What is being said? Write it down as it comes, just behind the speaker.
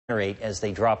as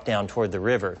they drop down toward the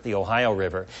river, the Ohio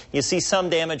River. You see some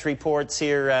damage reports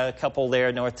here, a couple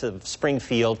there north of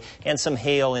Springfield, and some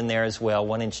hail in there as well,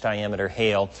 1-inch diameter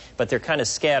hail, but they're kind of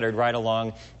scattered right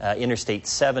along Interstate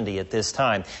 70 at this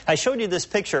time. I showed you this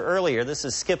picture earlier. This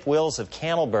is Skip Wills of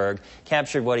Campbellburg,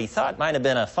 captured what he thought might have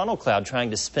been a funnel cloud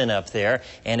trying to spin up there,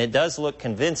 and it does look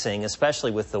convincing,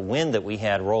 especially with the wind that we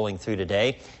had rolling through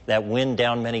today. That wind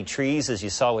down many trees, as you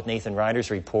saw with Nathan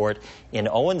Ryder's report in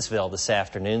Owensville this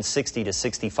afternoon. 60 to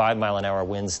 65 mile-an-hour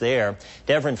winds there.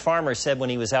 Devin Farmer said when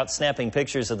he was out snapping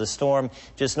pictures of the storm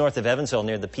just north of Evansville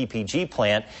near the PPG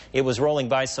plant, it was rolling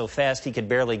by so fast he could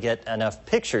barely get enough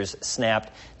pictures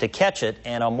snapped to catch it.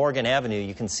 And on Morgan Avenue,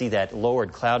 you can see that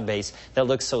lowered cloud base that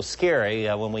looks so scary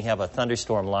when we have a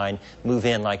thunderstorm line move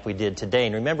in like we did today.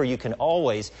 And remember, you can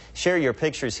always share your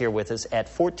pictures here with us at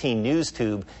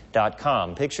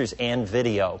 14newstube.com, pictures and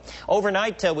video.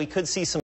 Overnight, we could see some